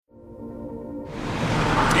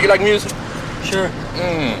you like music? Sure.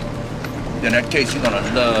 In that case, you're gonna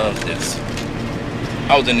love this.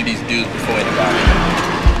 I was into these dudes before anybody.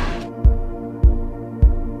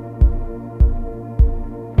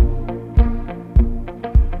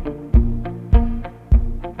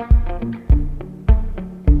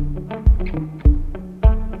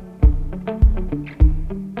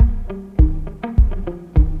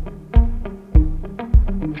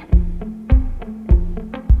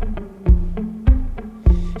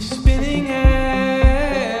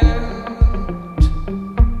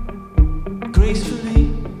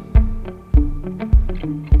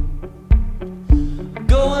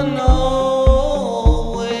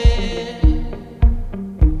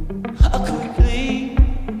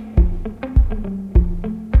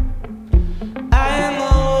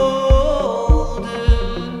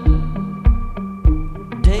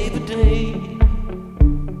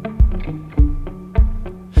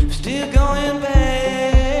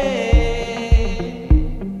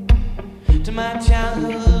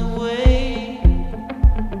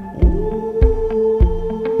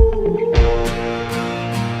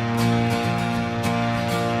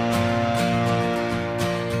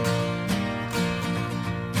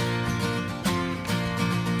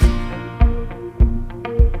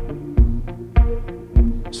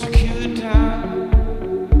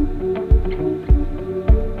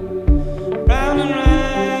 Round and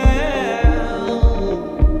round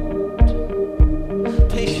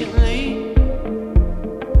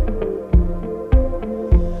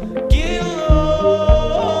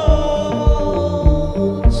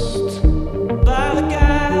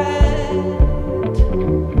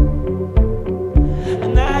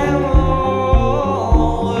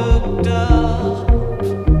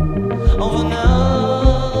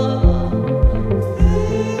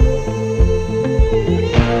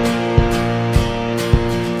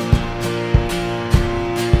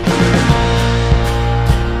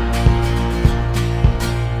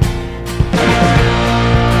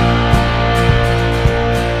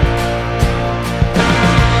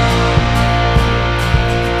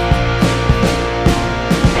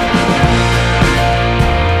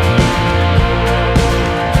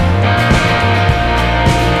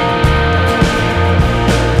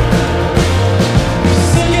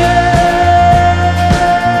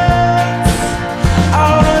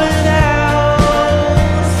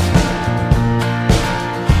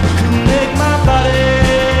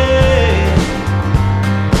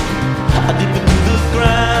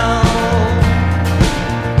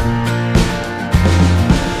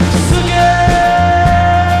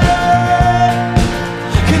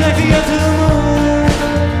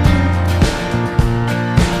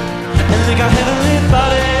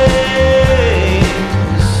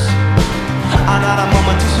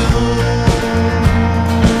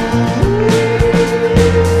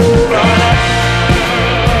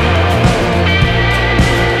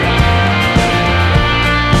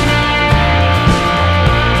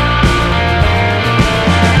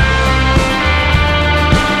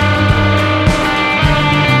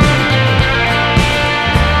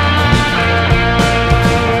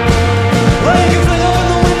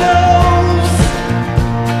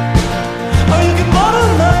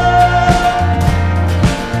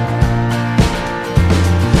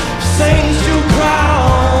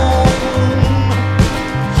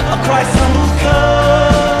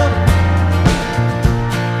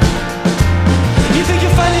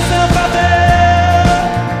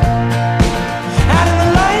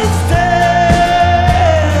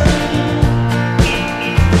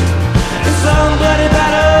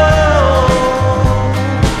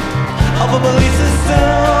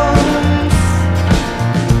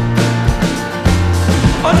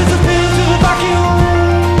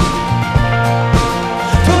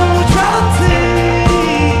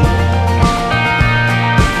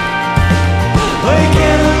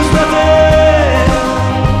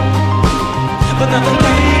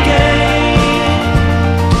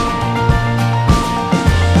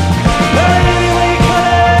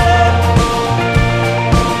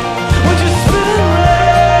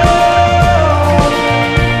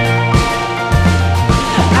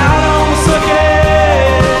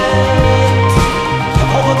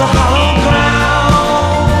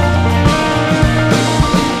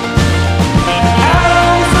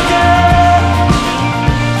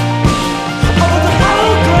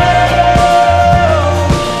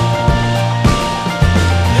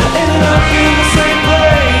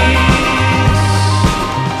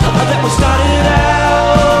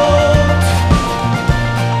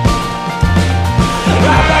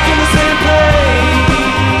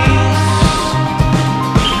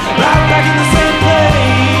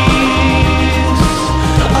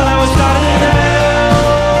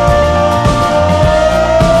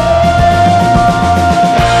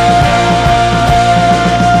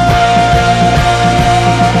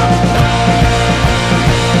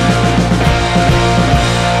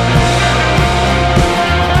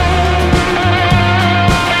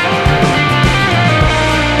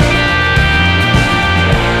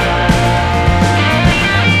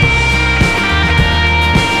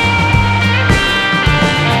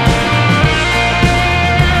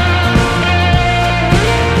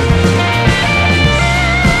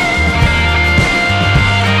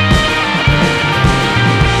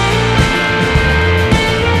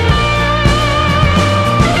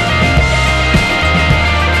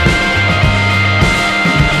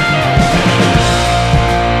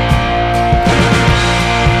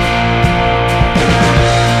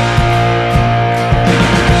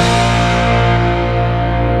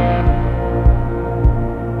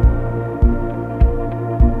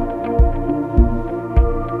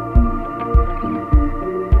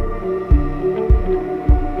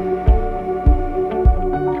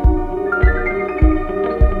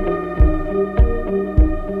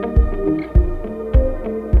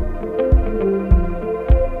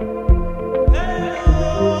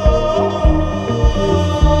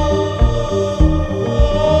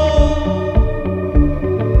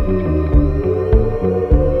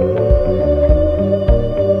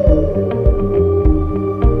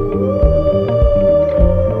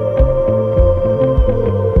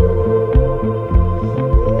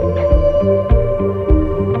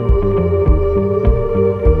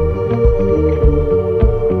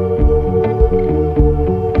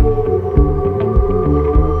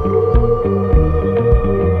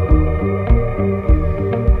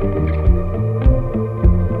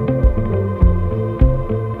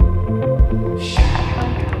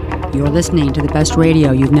listening to the best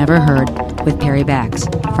radio you've never heard with Perry Bax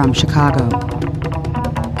from Chicago.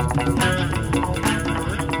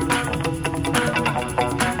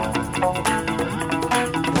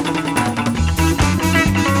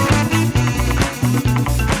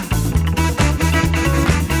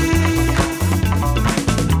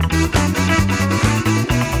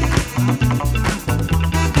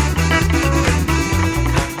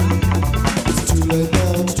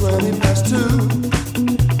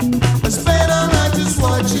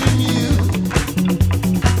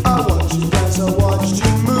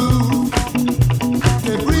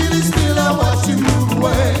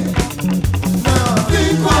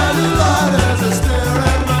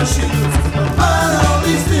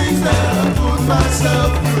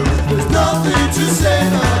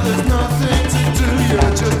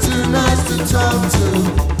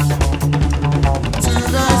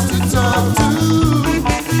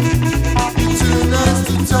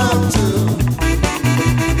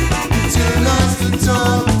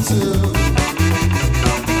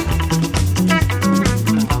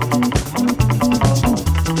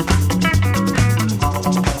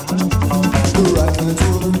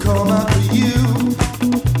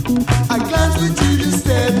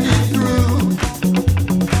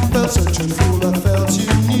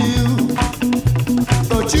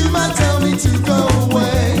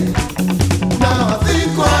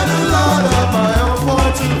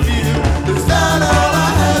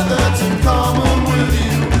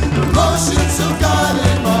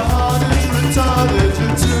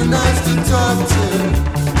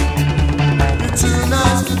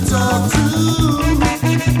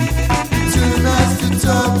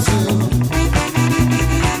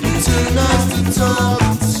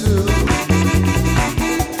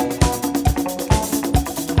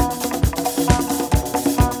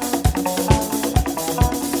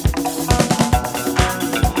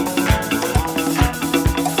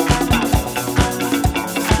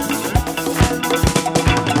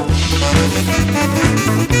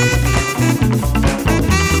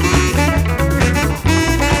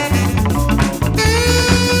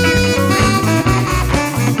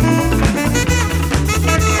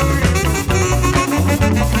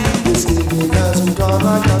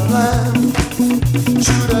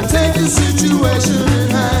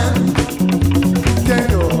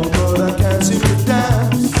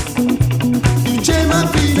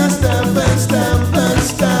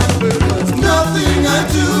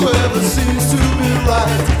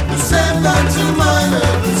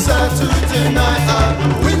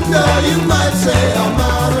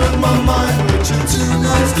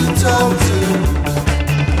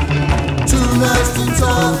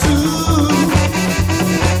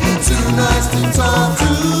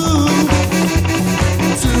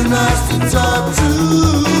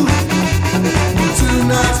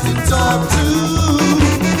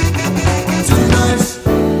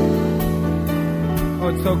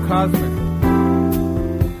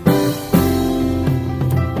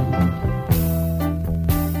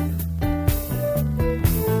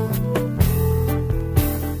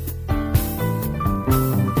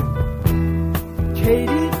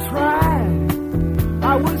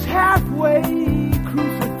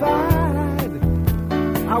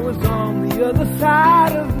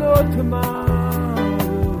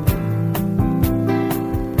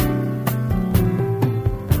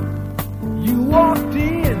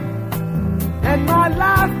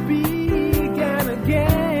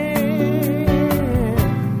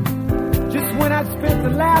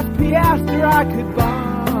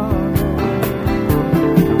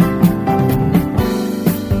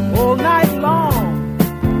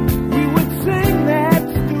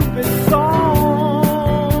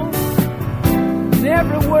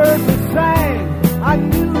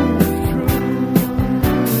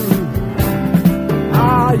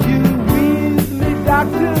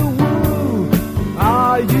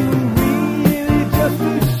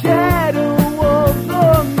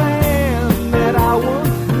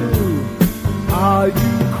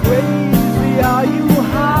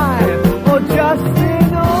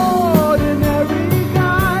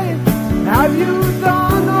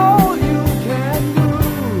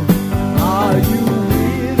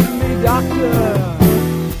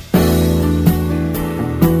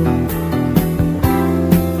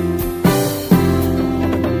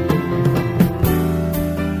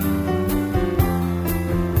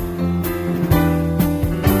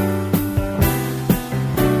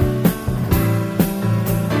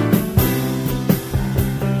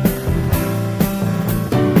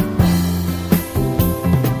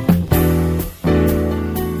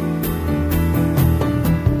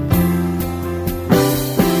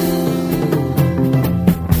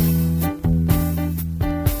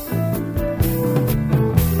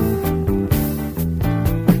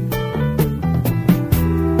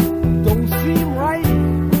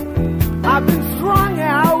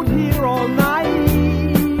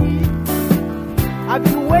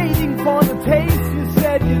 waiting for the taste you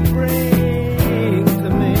said you'd bring to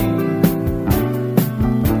me.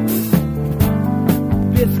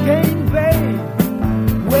 Biscayne Bay,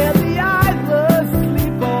 where the idlers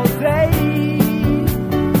sleep all day.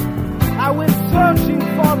 I went searching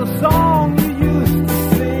for the song you used to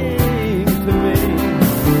sing to me.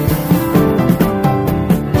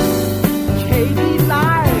 Katie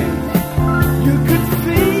lied, you could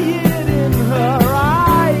see it in her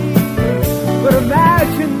eyes, but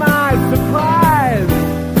imagine my surprise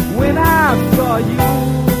when I saw you.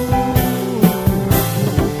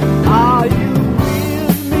 Are you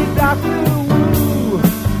with me, Dr. Wu?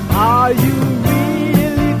 Are you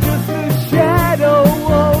really just a shadow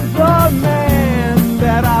of the man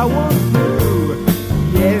that I once knew?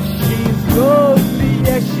 Yes, she's ghostly,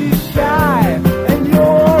 yes, she's shy, and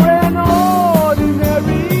you're an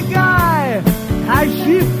ordinary guy. Has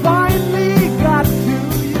she finally got to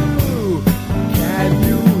you? Can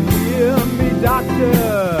you hear me, doctor?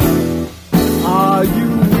 Are you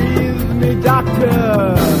with me,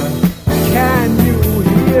 doctor? Can you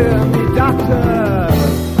hear me, doctor?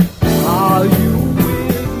 Are you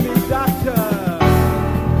with me, doctor?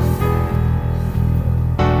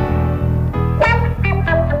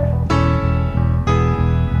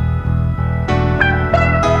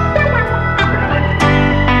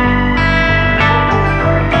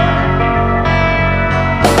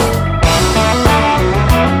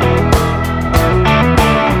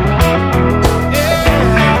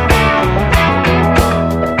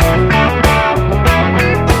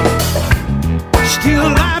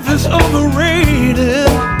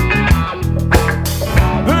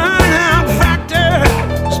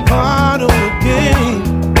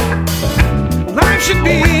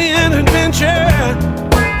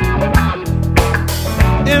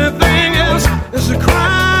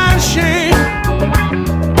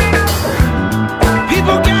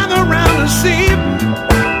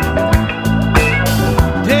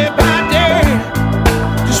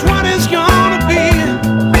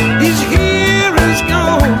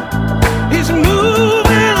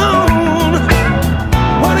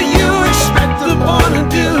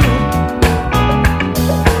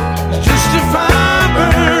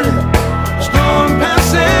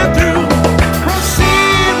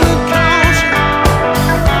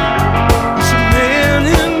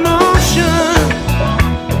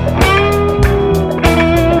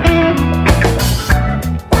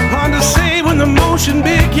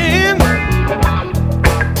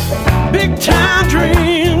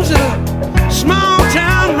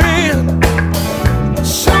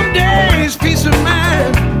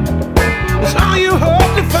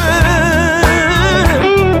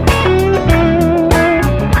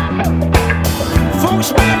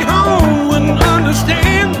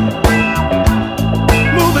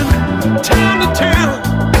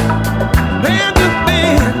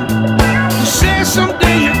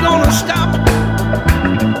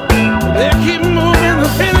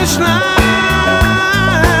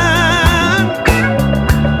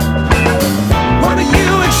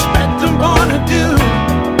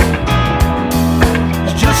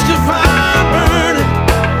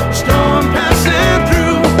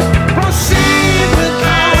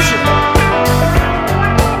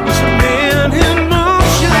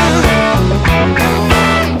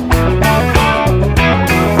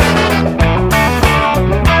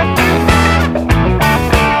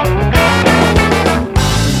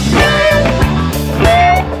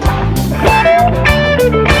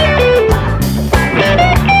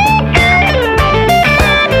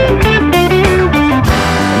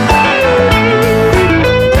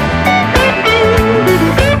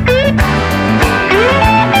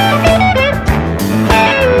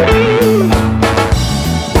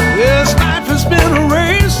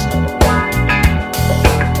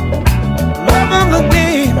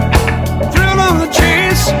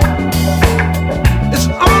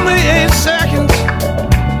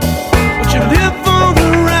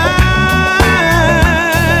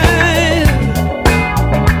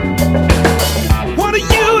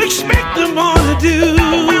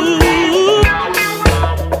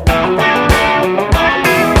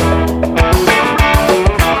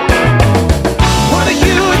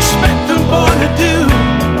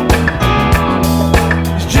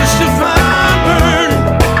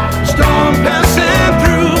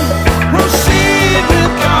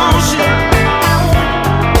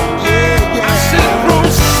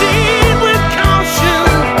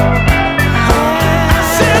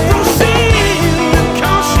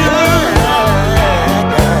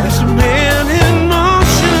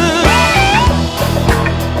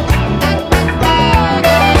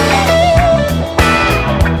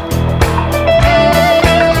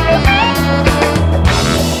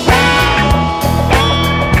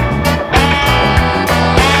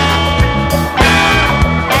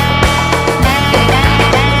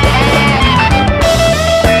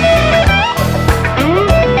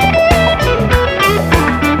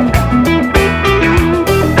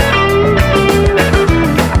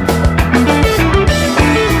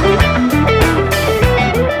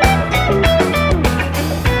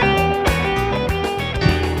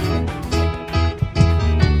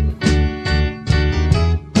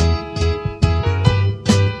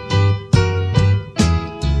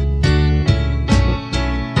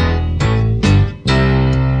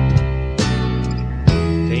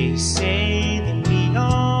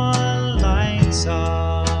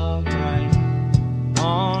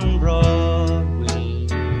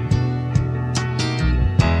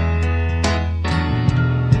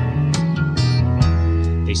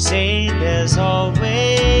 say there's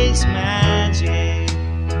always magic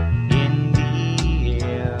in the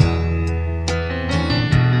air.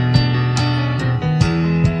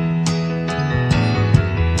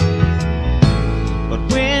 But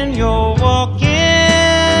when you're walking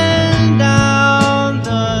down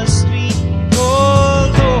the street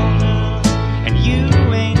alone and you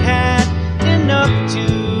ain't had enough to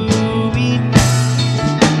eat,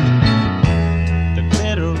 the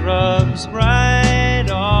glitter rubs right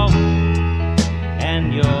off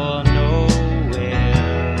and you're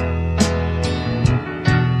nowhere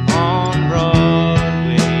on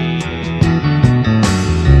Broadway.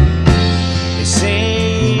 They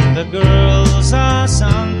say the girls are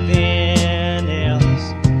something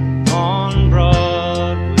else on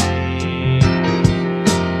Broadway.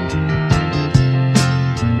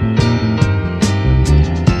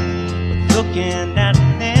 But looking at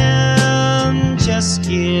them just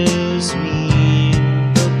gives me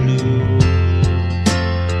the blues.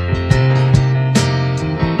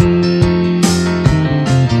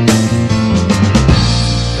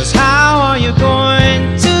 'Cause how are you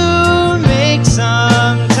going to make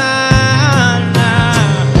some time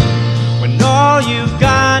now when all you've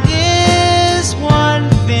got is one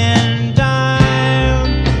thin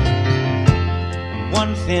dime?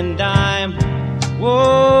 One thin dime,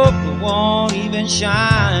 whoa, it won't even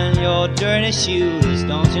shine your dirty shoes,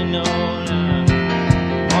 don't you know now,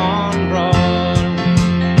 on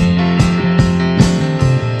Broadway.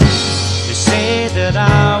 They say that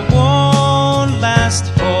I won't last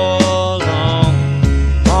for long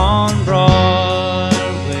on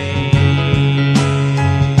Broadway.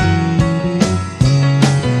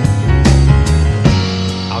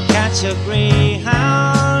 I'll catch a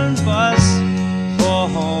Greyhound bus for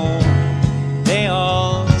home, they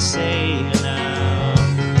all say now.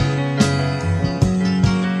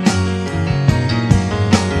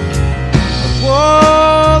 But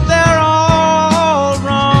whoa, they're all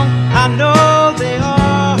wrong, I know they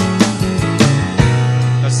are.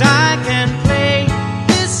 'Cause I can play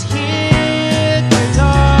this here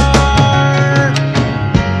guitar,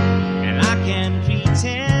 and I can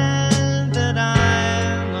pretend that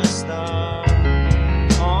I'm a star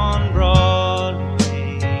on Broadway,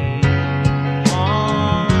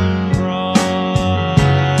 on Broadway.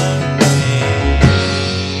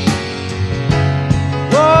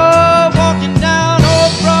 Whoa, walking down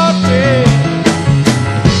old Broadway,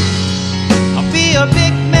 I'll be a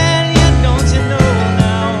big man, you don't you know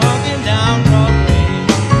now, walking down Broadway.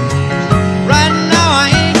 Right now I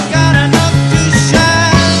ain't got enough to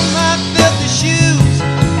shine my filthy shoes,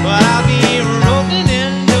 but I'll be rolling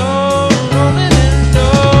in dough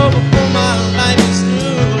before my life is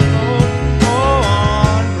through.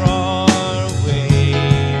 On Broadway.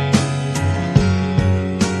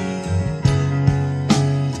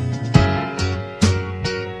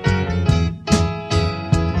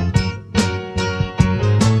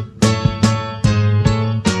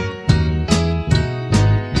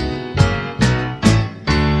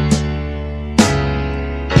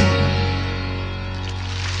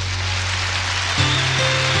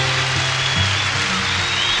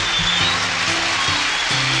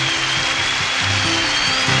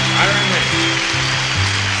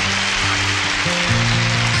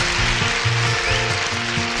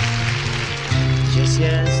 Just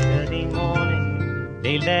yesterday morning,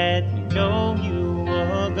 they let me know you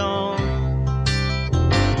were gone.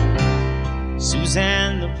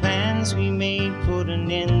 Suzanne, the plans we made put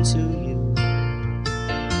an end to you.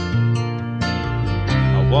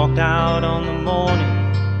 I walked out on the morning,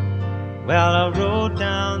 well, I wrote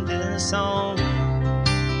down this song.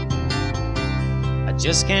 I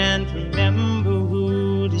just can't remember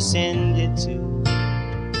who to send it to.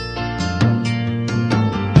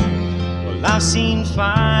 Well, I've seen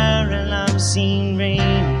fire and I've seen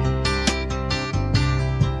rain.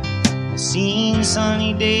 I've seen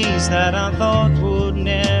sunny days that I thought would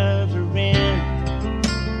never end.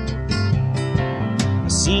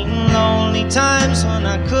 I've seen lonely times when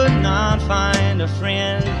I could not find a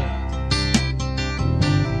friend.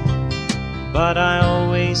 But I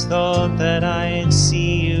always thought that I'd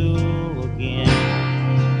see you again.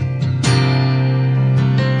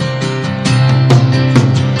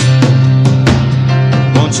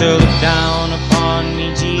 Won't you look down upon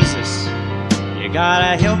me, Jesus? You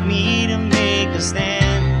gotta help me to make a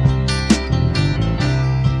stand.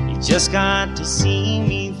 You just got to see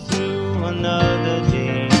me through another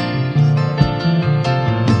day.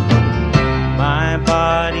 My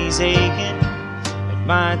body's aching, but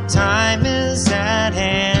my time is at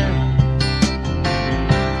hand.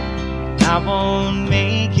 I won't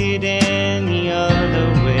make it any other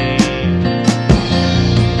way.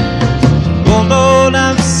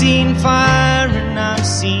 seen fire and I've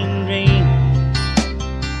seen rain.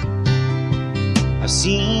 I've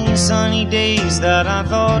seen sunny days that I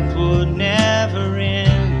thought would never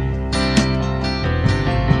end.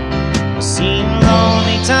 I've seen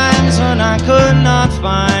lonely times when I could not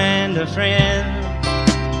find a friend.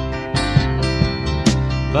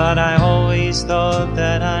 But I always thought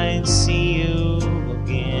that I'd see you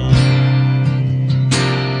again.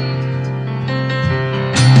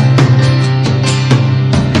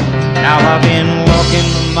 Now I've been walking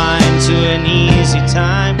my mind to an easy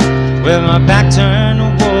time, with my back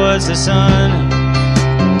turned towards the sun.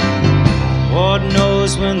 Lord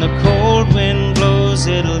knows when the cold wind blows,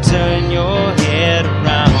 it'll turn your head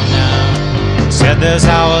around now. Said there's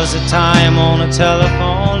hours of time on a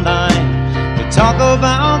telephone line to talk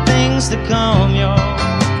about things to come, yo.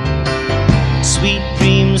 Sweet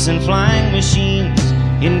dreams and flying machines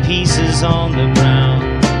in pieces on the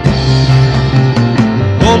ground.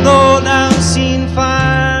 Oh Lord, I've seen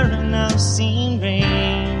fire and I've seen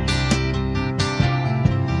rain.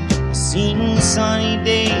 I've seen sunny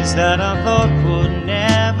days that I thought would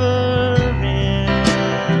never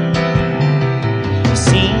end. I've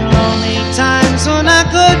seen lonely times when I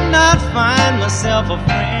could not find myself a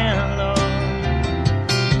friend, Lord.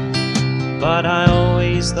 But I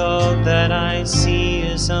always thought that I'd see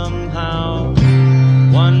you somehow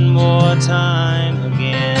one more time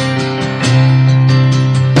again.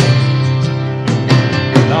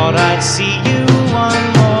 Thought I'd see you one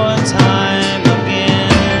more time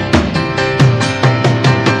again.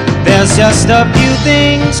 There's just a few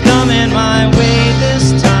things coming my way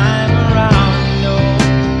this time around.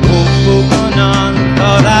 Oh, on.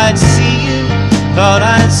 Thought I'd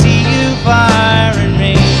see you, fire and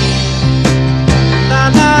rain. La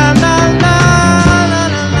la la la la la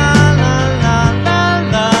la la la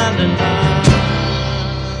la la.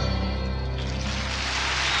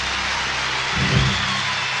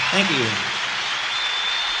 Thank you.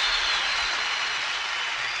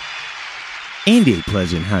 And a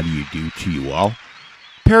pleasant how do you do to you all.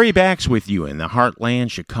 Perry Bax with you in the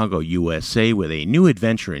Heartland, Chicago, USA, with a new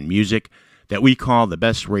adventure in music that we call The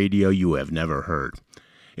Best Radio You Have Never Heard.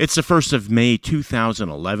 It's the 1st of May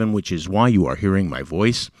 2011, which is why you are hearing my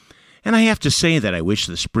voice. And I have to say that I wish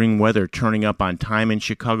the spring weather turning up on time in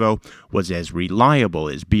Chicago was as reliable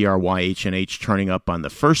as BRYH&H turning up on the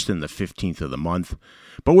 1st and the 15th of the month.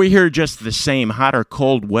 But we're here just the same, hot or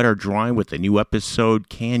cold, wet or dry, with the new episode,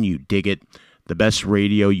 Can You Dig It? The Best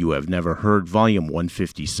Radio You Have Never Heard, Volume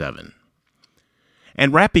 157.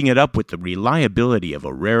 And wrapping it up with the reliability of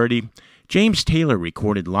a rarity, James Taylor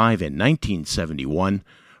recorded live in 1971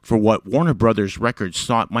 for what Warner Brothers Records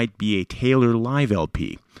thought might be a Taylor Live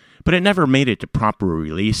LP, but it never made it to proper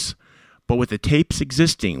release. But with the tapes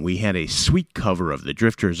existing, we had a sweet cover of the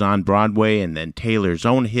Drifters on Broadway and then Taylor's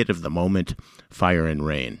own hit of the moment, Fire and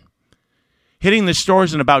Rain. Hitting the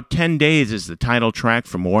stores in about 10 days is the title track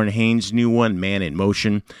from Warren Haynes' new one, Man in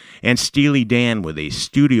Motion, and Steely Dan with a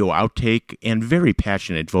studio outtake and very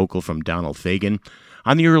passionate vocal from Donald Fagen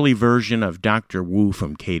on the early version of Dr. Wu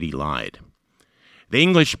from Katy Lied. The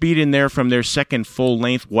English beat in there from their second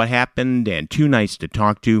full-length What Happened and Too Nice to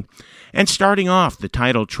Talk To, and starting off the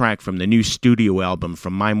title track from the new studio album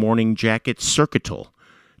from My Morning Jacket, Circuital,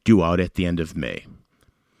 due out at the end of May.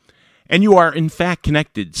 And you are, in fact,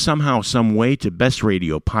 connected somehow, some way to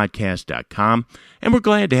bestradiopodcast.com, and we're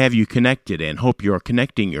glad to have you connected and hope you are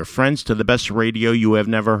connecting your friends to the best radio you have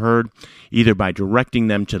never heard, either by directing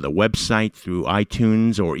them to the website through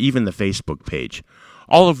iTunes or even the Facebook page,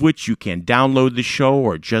 all of which you can download the show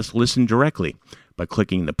or just listen directly by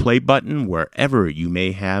clicking the play button wherever you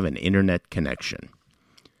may have an internet connection.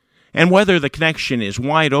 And whether the connection is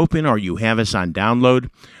wide open or you have us on download,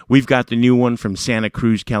 we've got the new one from Santa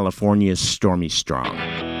Cruz, California's Stormy Strong.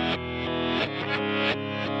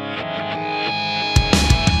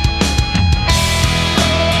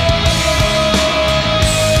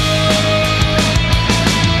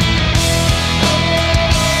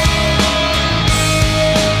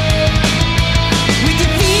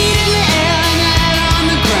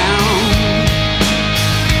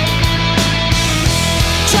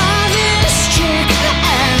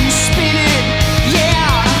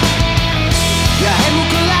 Your head will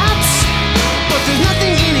collapse, but there's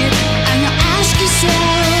nothing in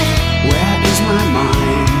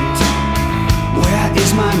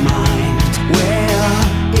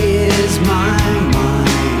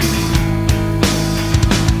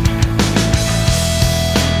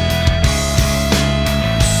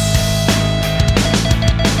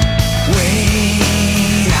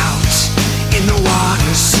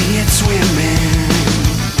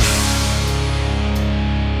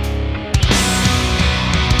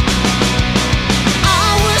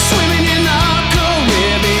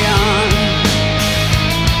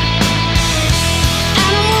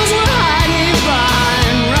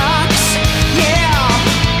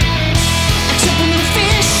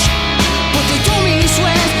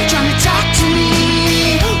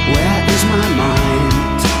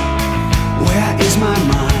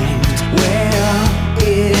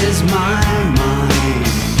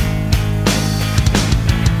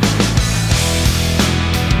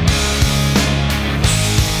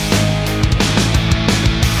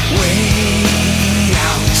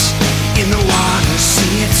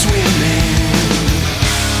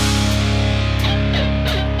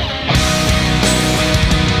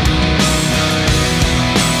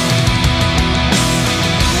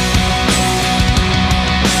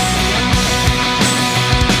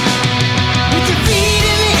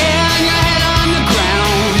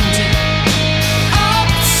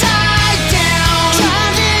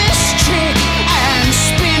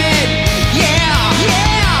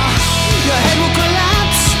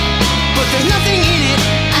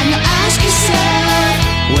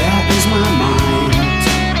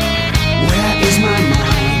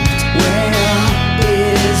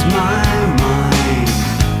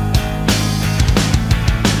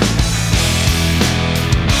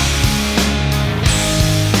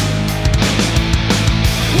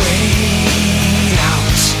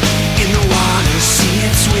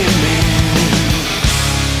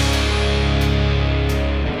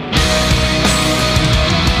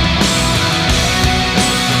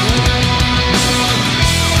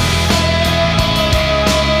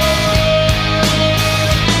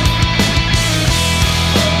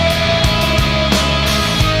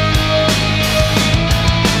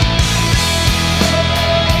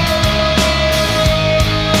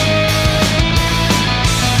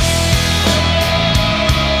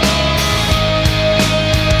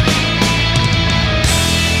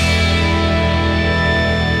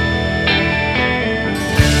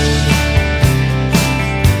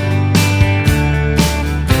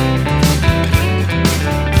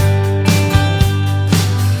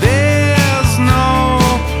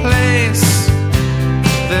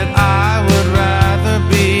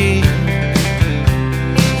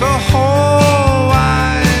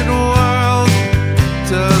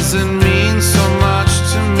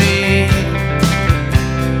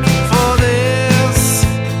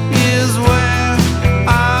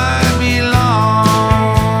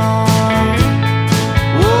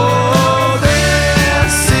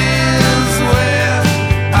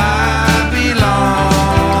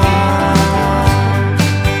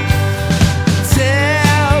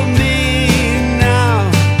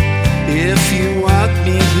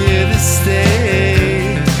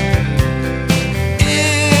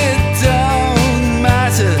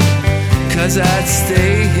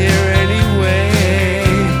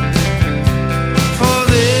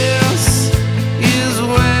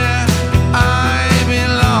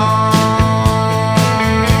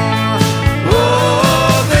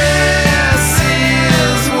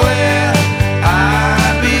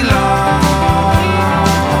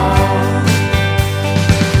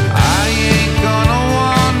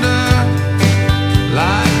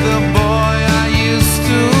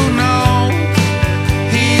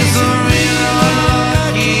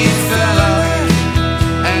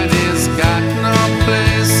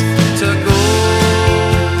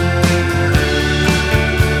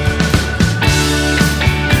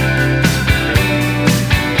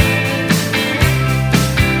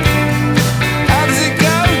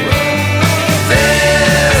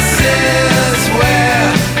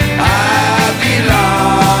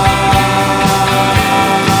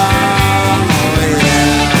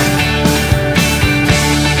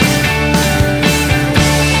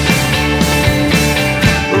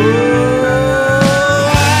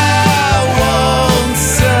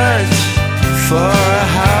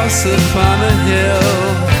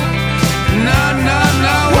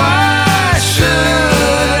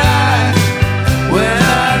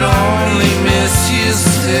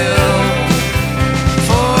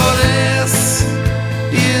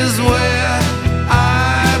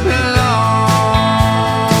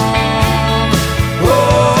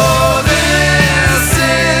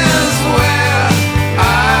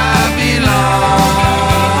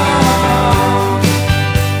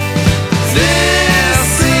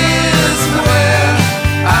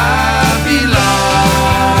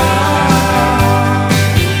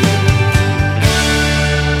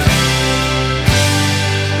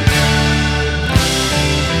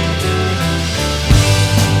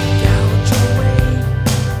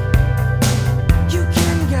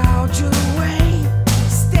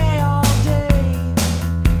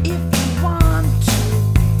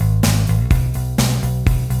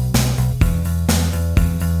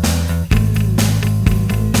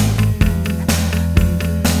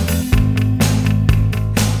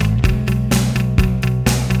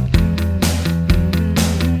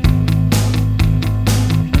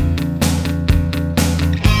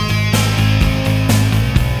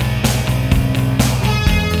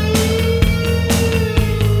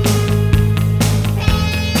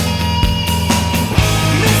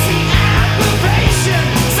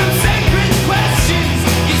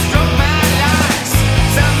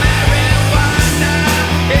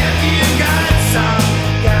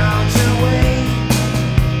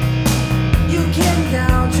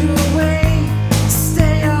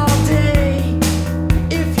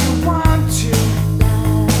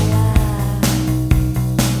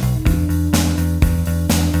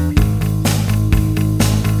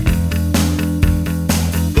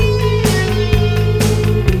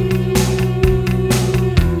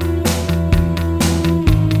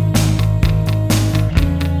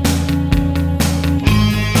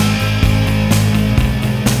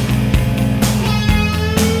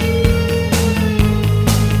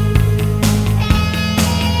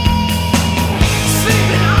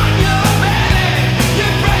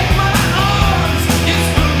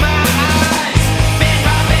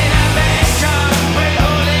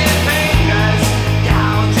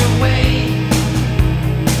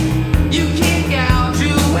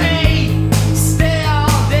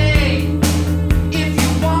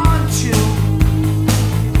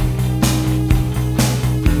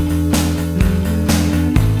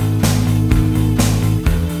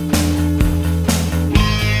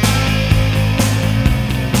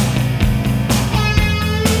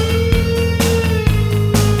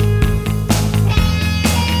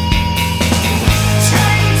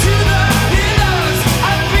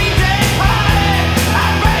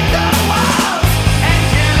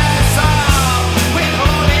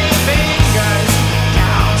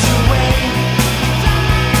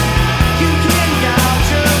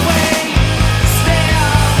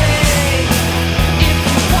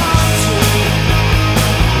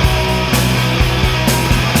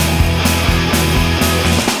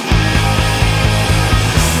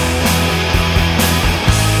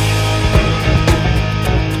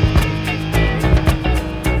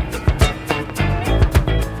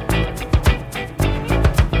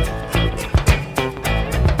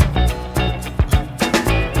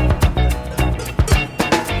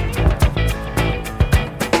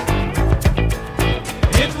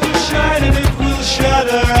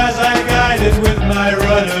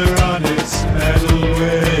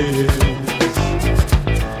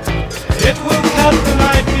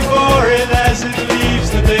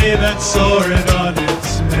soaring on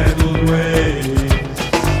its metal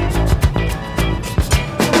waves.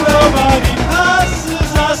 Nobody passes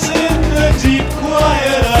us in the deep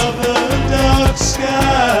quiet of the dark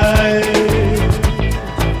sky.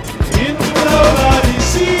 Nobody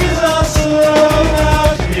sees us alone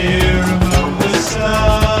out here among the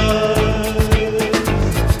stars.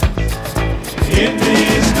 In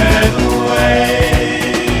these metal waves,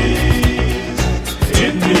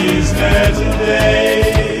 in these metal days.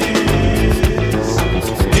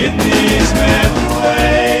 In these metal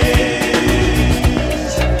ways,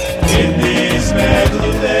 in these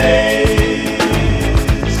metal days,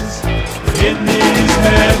 in these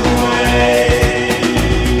metal ways,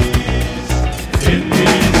 in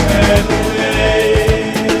these metal days,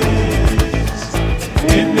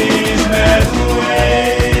 in these metal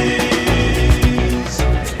ways,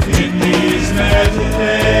 in these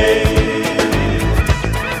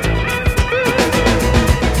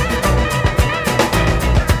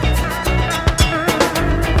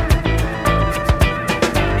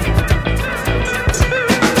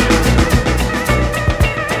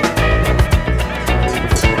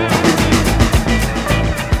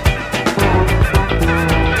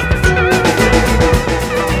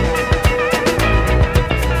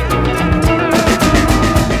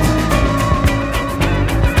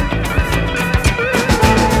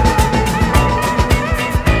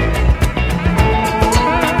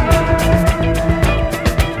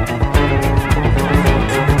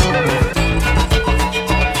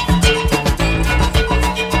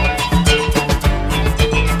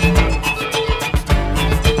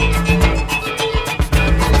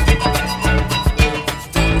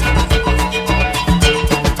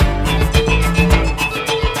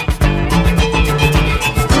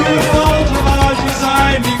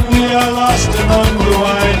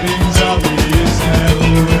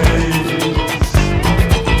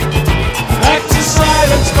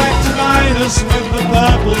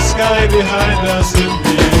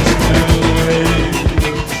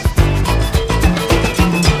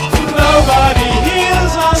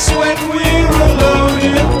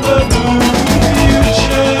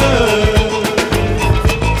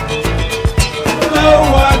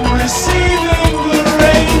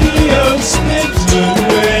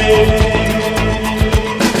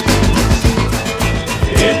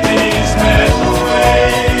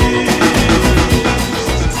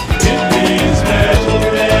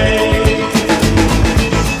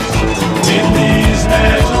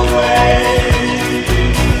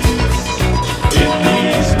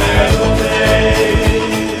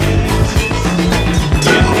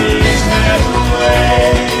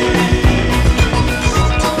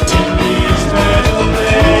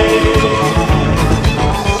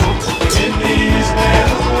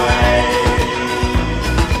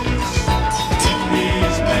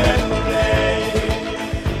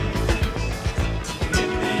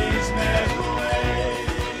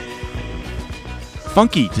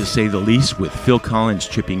Funky, to say the least, with Phil Collins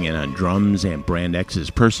chipping in on drums and Brand X's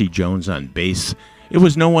Percy Jones on bass. It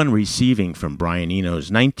was no one receiving from Brian Eno's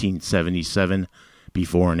 1977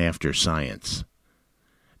 Before and After Science.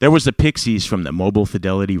 There was the Pixies from the Mobile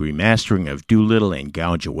Fidelity remastering of Doolittle and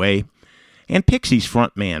Gouge Away, and Pixies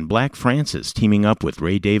frontman Black Francis teaming up with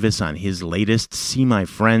Ray Davis on his latest See My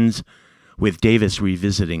Friends, with Davis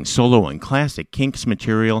revisiting solo and classic Kinks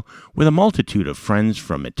material with a multitude of friends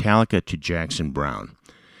from Metallica to Jackson Browne.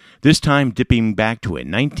 This time dipping back to a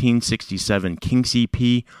 1967 Kinks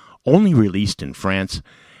EP only released in France.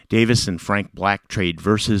 Davis and Frank Black trade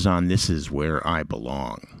verses on This Is Where I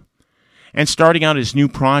Belong. And starting out his new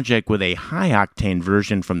project with a high-octane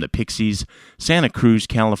version from the Pixies, Santa Cruz,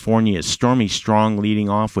 California's Stormy Strong leading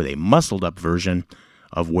off with a muscled-up version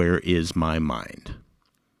of Where Is My Mind.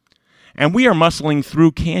 And we are muscling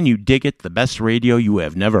through Can You Dig It, the best radio you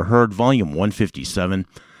have never heard, volume 157.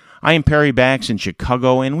 I am Perry Bax in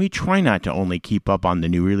Chicago, and we try not to only keep up on the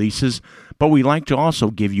new releases, but we like to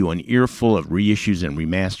also give you an earful of reissues and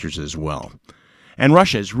remasters as well. And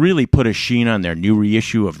Rush has really put a sheen on their new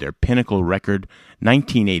reissue of their pinnacle record,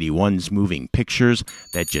 1981's Moving Pictures,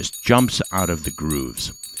 that just jumps out of the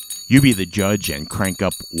grooves. You be the judge and crank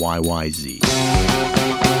up YYZ.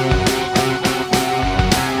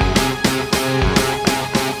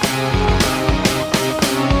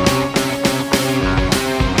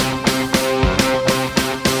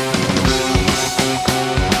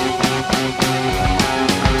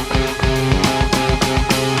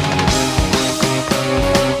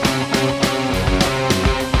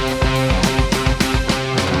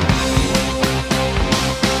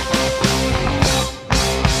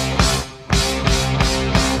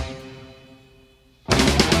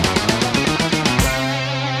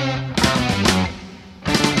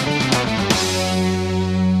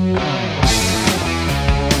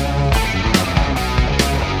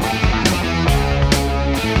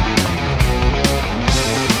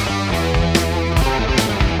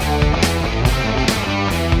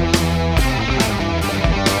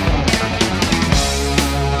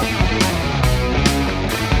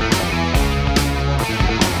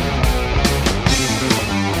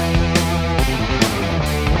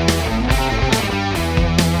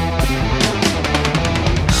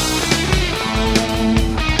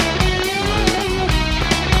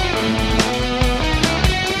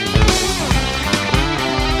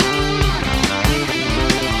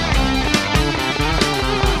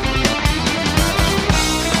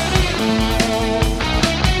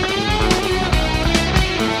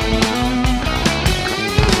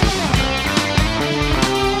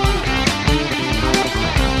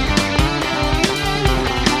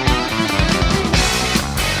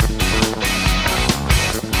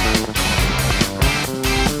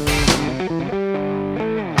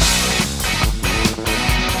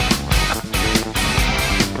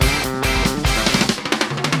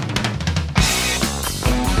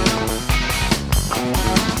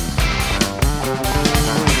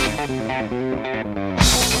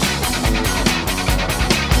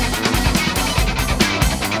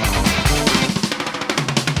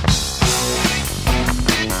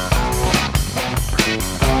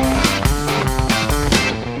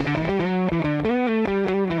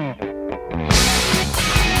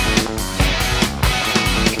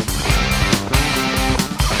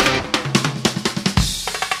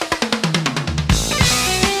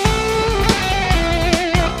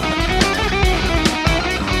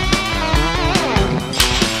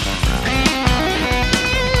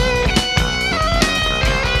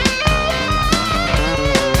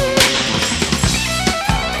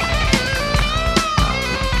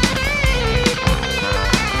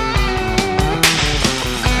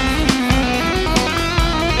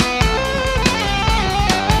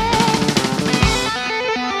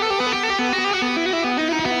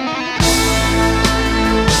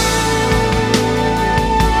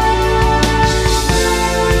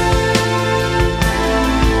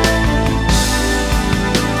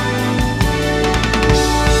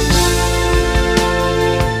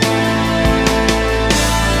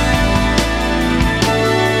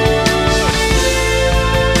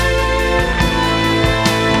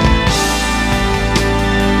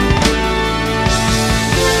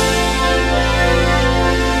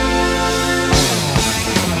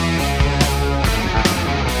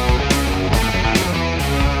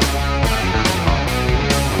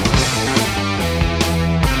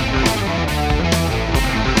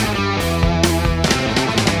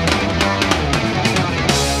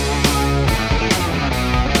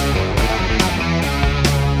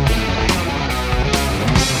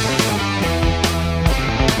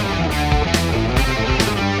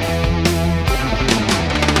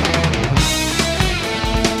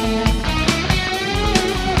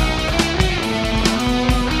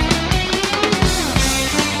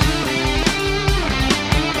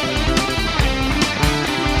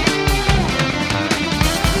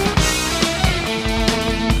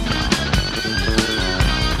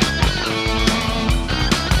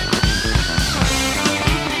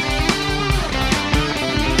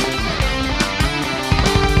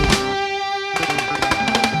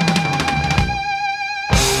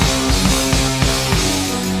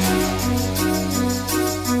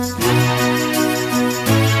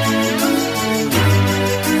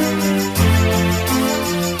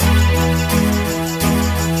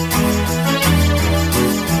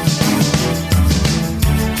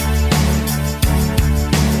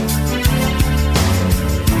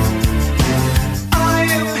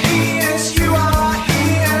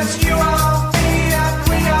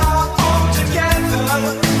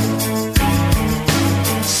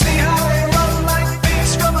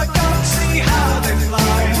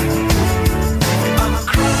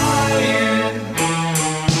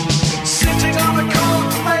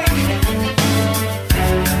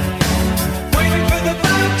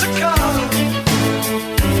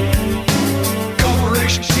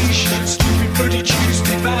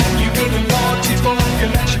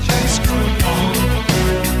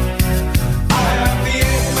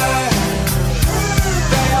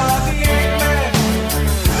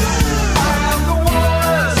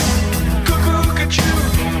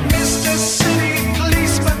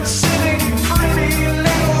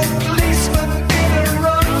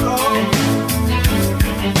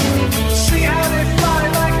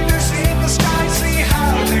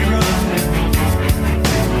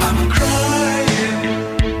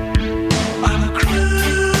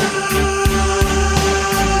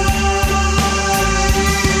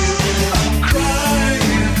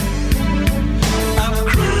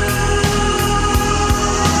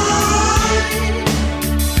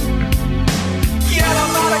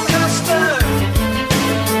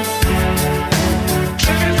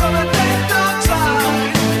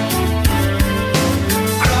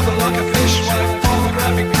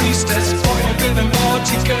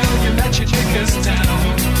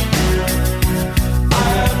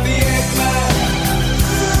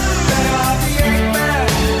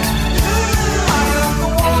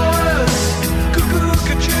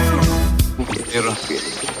 et respiri.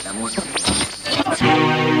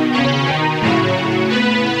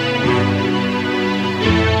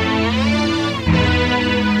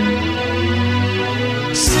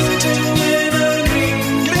 Sitting in an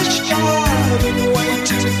English garden,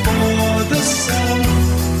 waiting for the sun.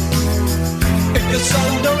 If the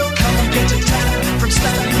sun don't come, get a tan from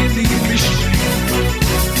standing in the English rain.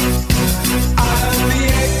 I'm the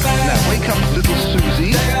Eggman. Now wake up, little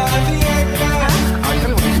Susie. They are the Eggman. I'll tell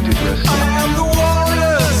you what you can do for us. I am the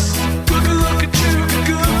walrus. Cuckoo-cuckoo-choo,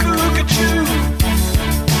 cuckoo-cuckoo-choo.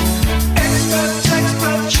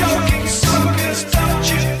 Expert, choking suckers. Don't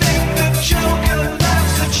you think the Joker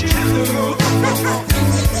laughs at you?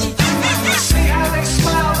 See how they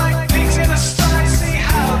smile like pigs in a sty. See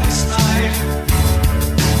how they slide.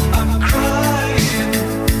 I'm crying.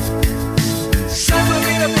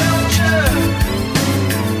 Send-me-to Belgium.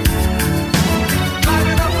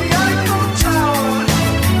 Climbing up the Eiffel Tower.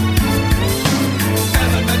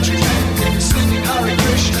 Elementary men singing Hare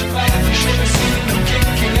Krishna, man. You should have seen them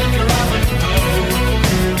kicking in your ramen.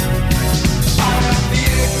 I am the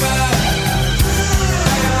Eggman. I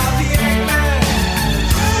am the Eggman.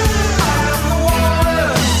 I am the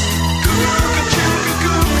walrus. Cuckoo-cuckoo-choo,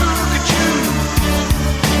 cuckoo-cuckoo-choo.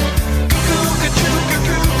 Cuckoo-cuckoo-choo,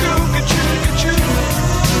 cuckoo-cuckoo-choo.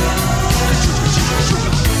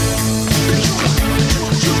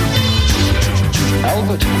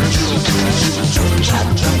 Albert. On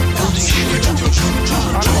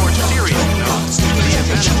a more serious note, the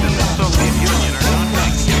events in the Soviet Union are not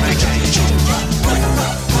making you make any as you can see,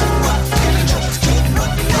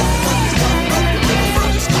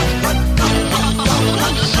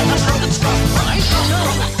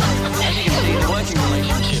 the working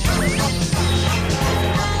relationship.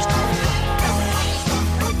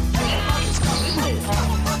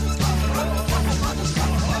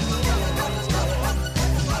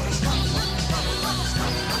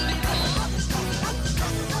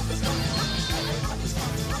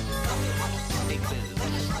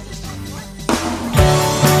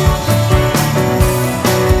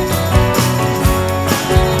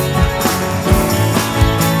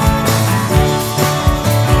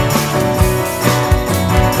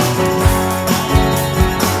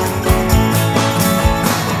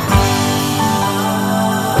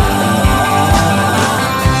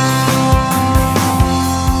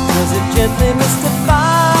 Does it gently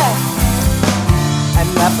mystify and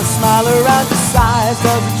wrap a smile around your sides?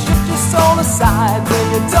 Does it shift your soul aside when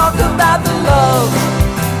you talk about the love?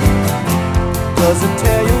 Does it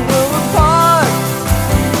tear your will apart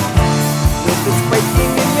if it's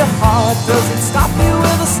breaking in your heart? Does it stop you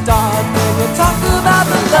with a start when you talk about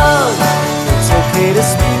the love? It's okay to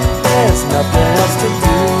speak, there's nothing else to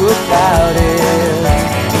do about it.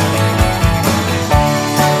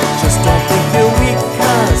 Just don't think you're weak,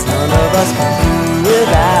 'cause none of us can do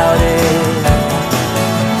without it.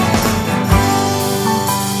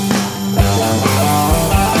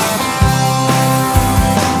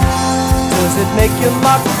 Does it make you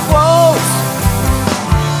mark the quotes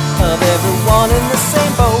of everyone in the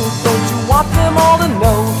same boat? Don't you want them all to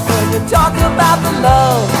know when you talk about the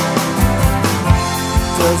love?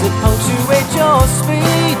 Does it punctuate your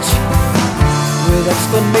speech with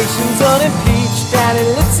exclamations unimpeached and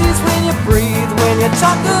ellipses when you breathe when you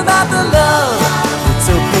talk about the love? It's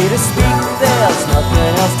okay to speak, there's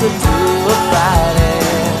nothing else to do about it.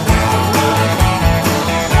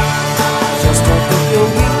 Just don't think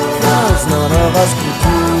you're weak, 'cause none of us can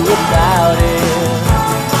do without it.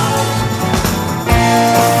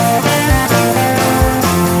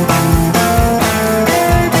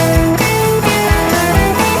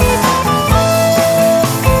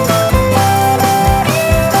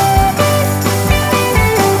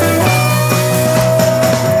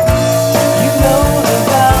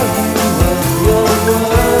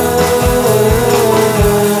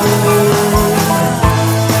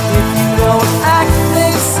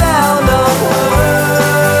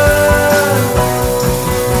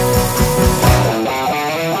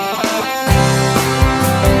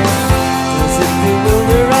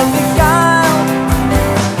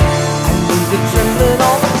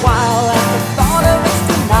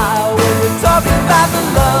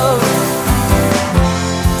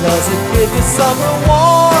 Some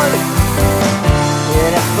reward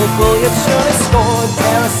ineffable yet surely scored.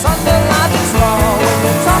 There are Sunday logic's law when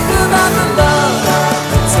you talk about the love.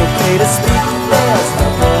 It's okay to speak, there's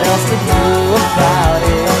nothing else to do about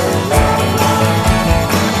it.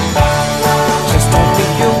 Just don't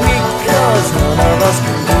think you're weak, 'cause none of us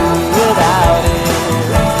can do without it.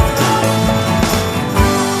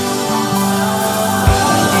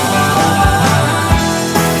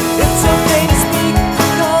 It's okay to speak,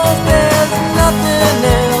 'cause there's nothing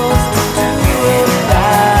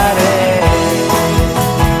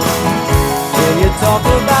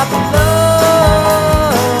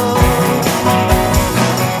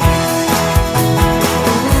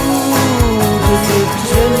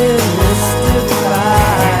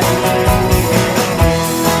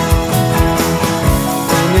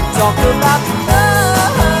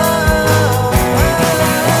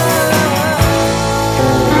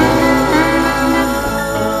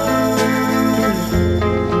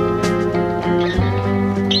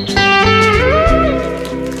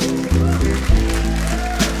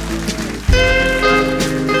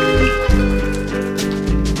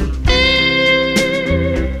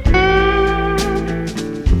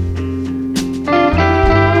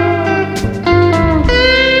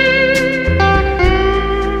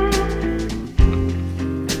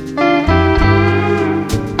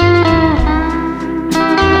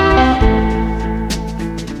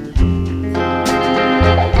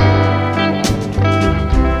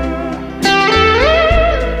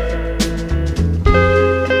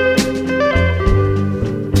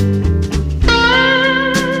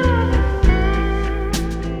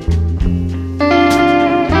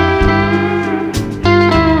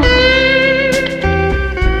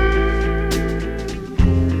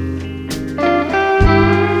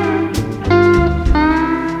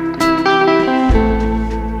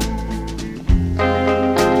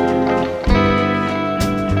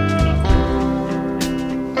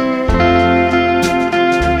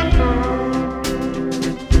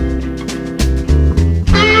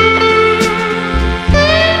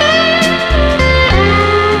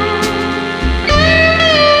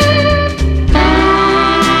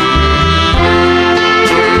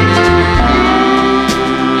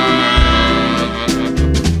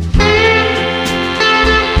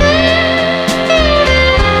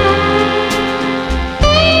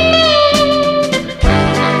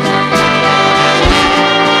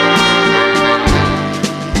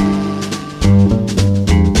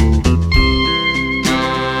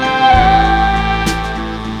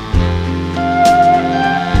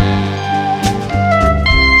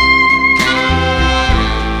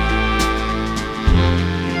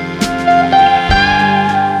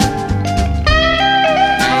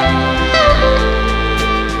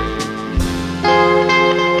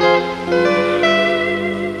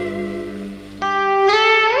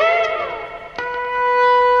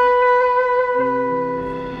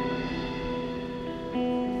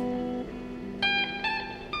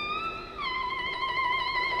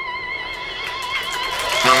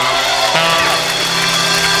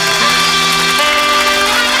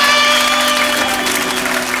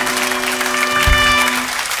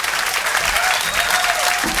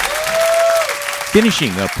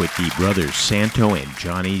Finishing up with the brothers Santo and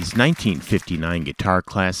Johnny's 1959 guitar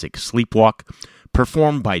classic Sleepwalk,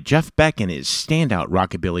 performed by Jeff Beck and his standout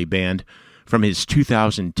rockabilly band from his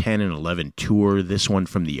 2010 and 11 tour, this one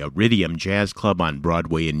from the Iridium Jazz Club on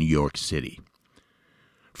Broadway in New York City.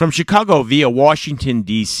 From Chicago via Washington,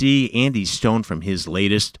 D.C., Andy Stone from his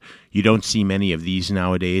latest, You Don't See Many of These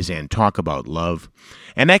Nowadays, and Talk About Love,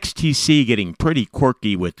 and XTC getting pretty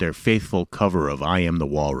quirky with their faithful cover of I Am the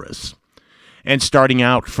Walrus. And starting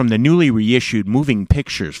out from the newly reissued Moving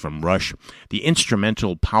Pictures from Rush, the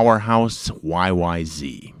instrumental powerhouse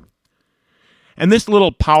YYZ. And this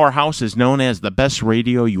little powerhouse is known as the best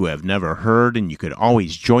radio you have never heard, and you could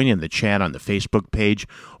always join in the chat on the Facebook page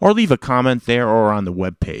or leave a comment there or on the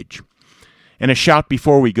webpage. And a shout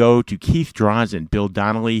before we go to Keith Draws and Bill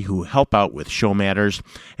Donnelly, who help out with show matters,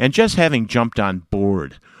 and just having jumped on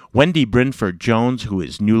board, Wendy Brinford Jones, who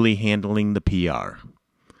is newly handling the PR.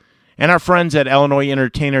 And our friends at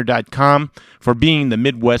IllinoisEntertainer.com for being the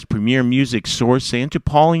Midwest premier music source, and to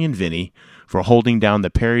Paulie and Vinny for holding down the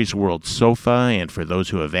Perry's World sofa, and for those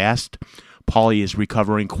who have asked, Paulie is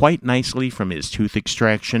recovering quite nicely from his tooth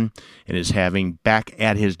extraction and is having back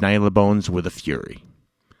at his Nylabones with a fury.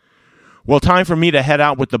 Well, time for me to head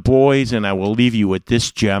out with the boys, and I will leave you with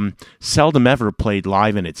this gem, seldom ever played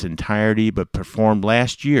live in its entirety, but performed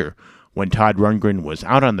last year when Todd Rundgren was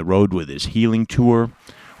out on the road with his healing tour.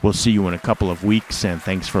 We'll see you in a couple of weeks, and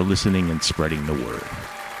thanks for listening and spreading the word.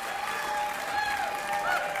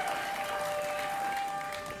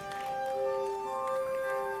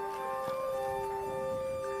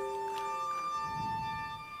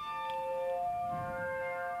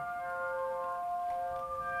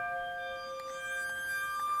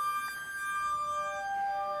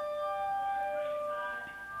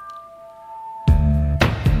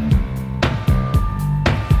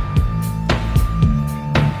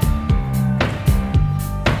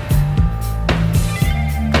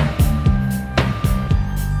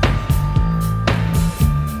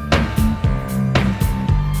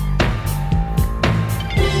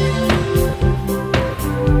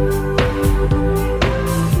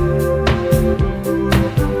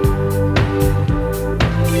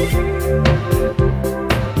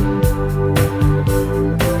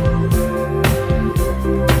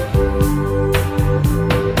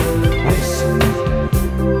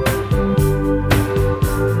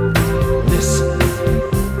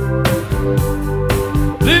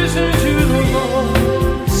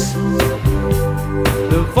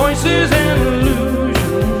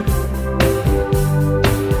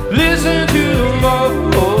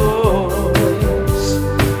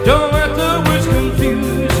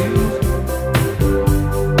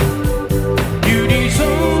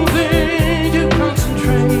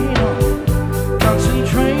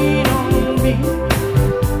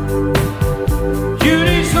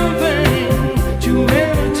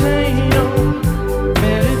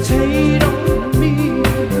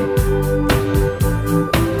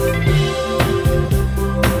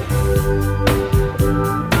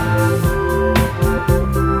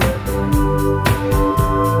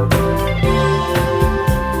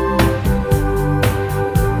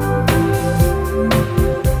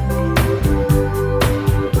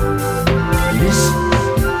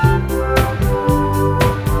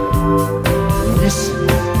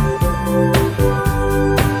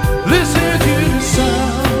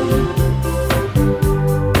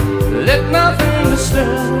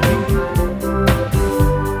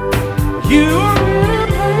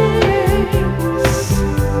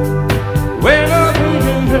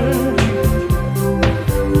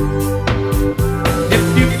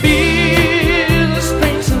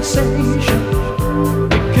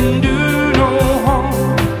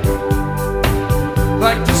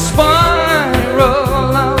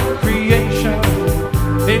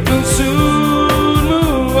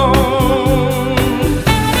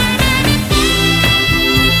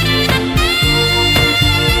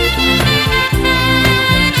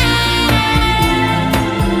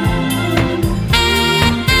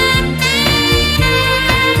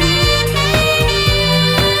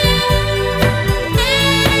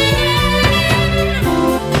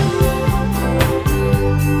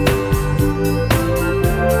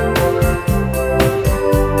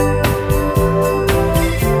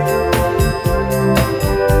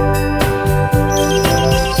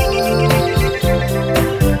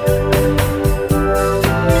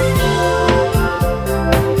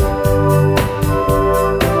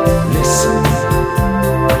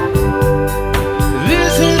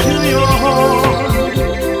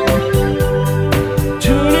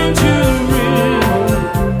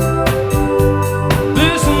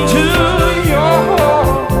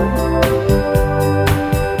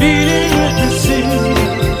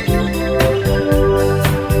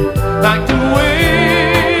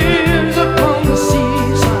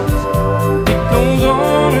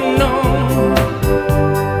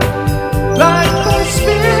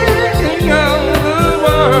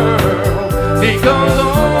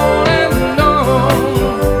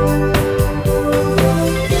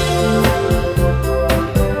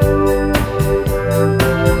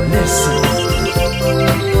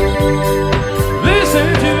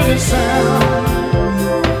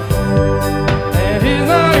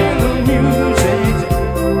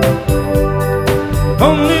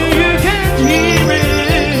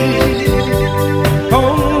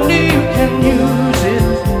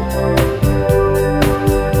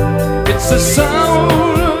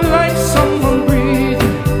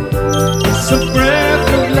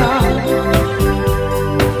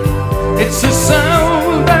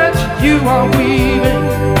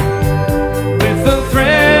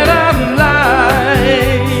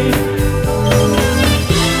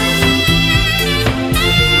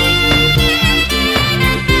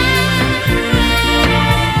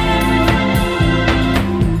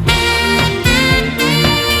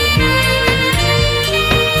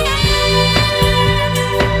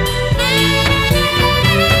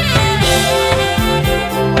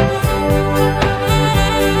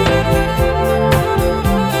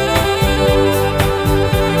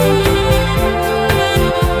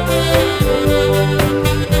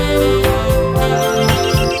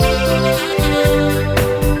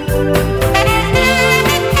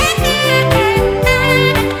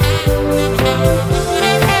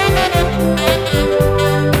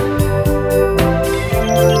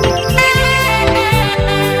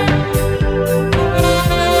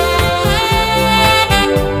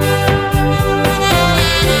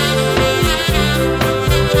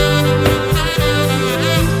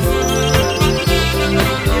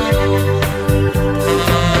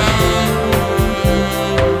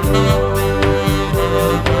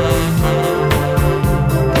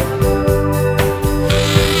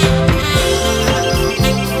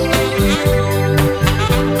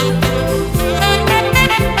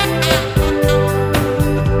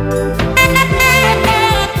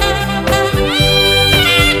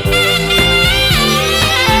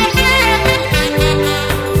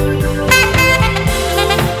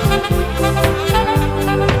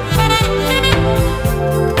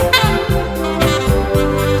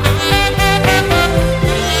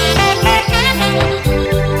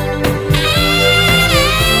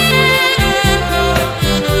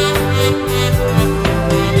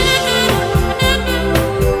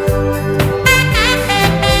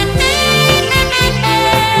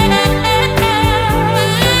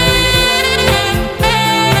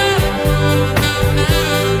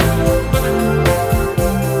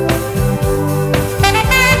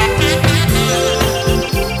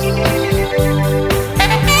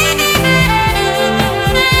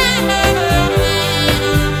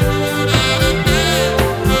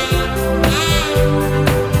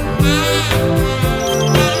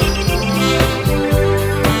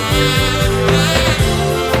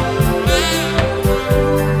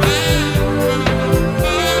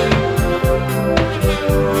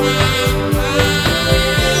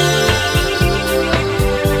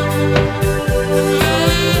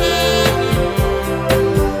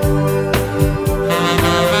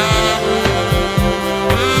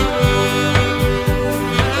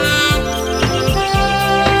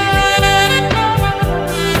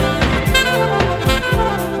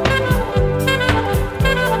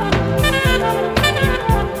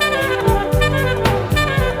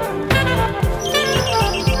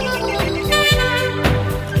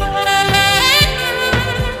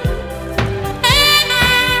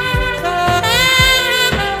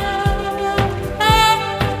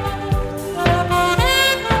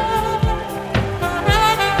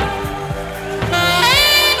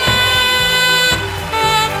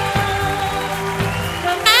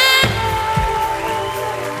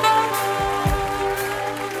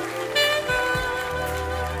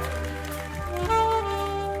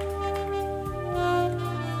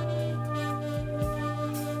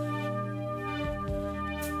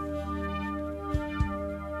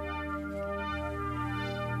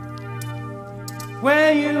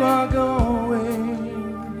 where you are going.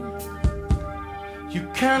 You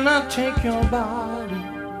cannot take your body.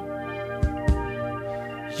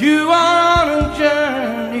 You are on a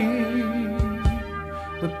journey.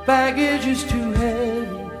 The baggage is too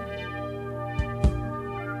heavy.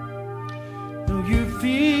 Though you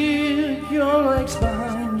feel your legs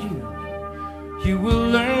behind you, you will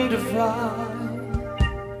learn to fly.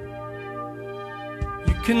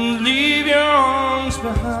 You can leave your arms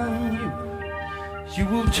behind you. You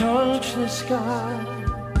will touch the sky.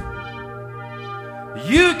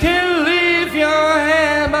 You can leave your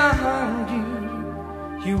hair behind you.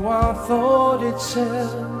 You are thought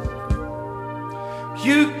itself.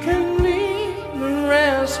 You can leave the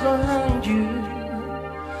rest behind you.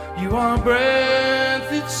 You are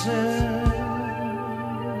breath itself.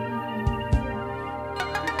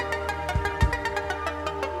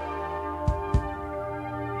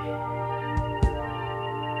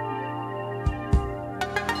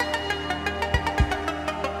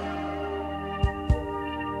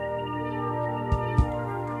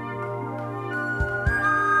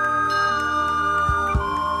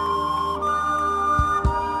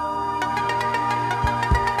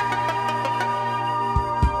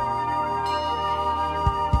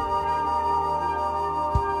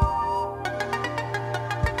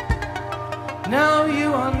 Now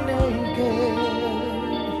you are naked.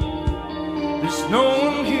 There's no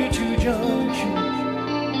one here to judge you.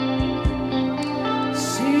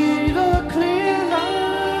 See the clear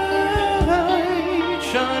light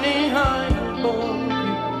shining high above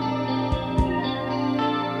you.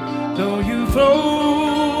 Though you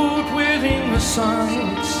float within the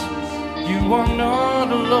silence, you are not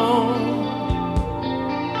alone.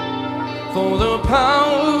 For the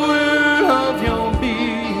power of your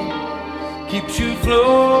being keeps you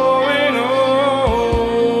flowing on.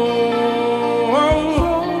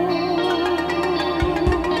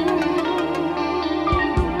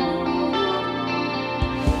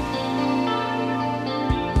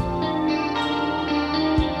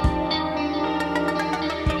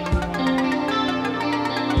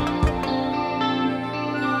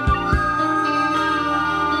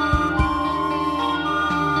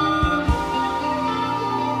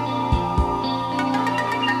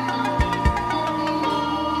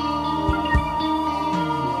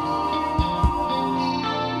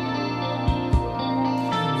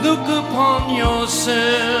 Look upon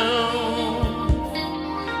yourself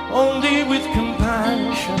only with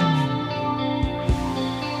compassion.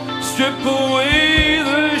 Strip away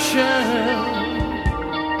the shell,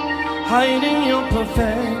 hiding your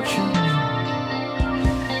perfection.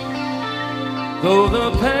 Though the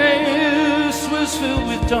past was filled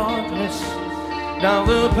with darkness, now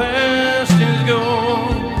the past is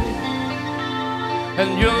gone,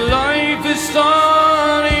 and your life is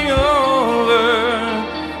starting over.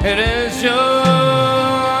 It has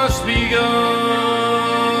just begun.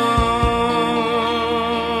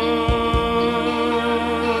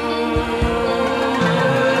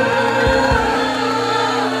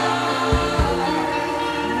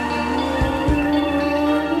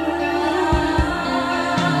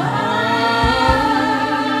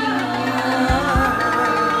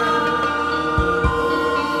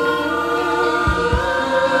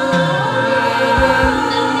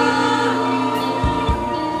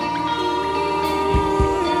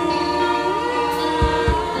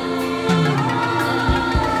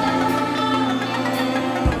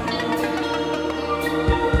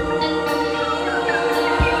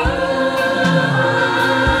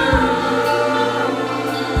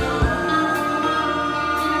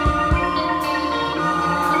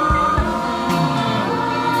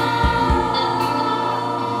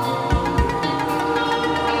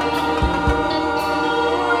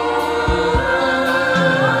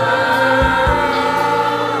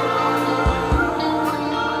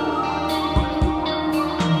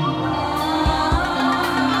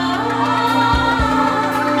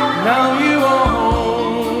 Now you are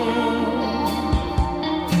home.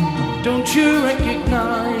 Don't you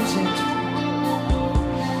recognize it?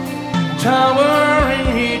 Towering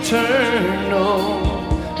eternal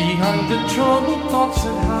behind the troubled thoughts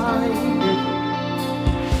that hide it.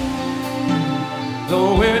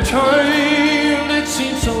 Though we're tired, it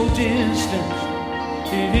seems so distant.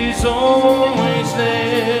 It is all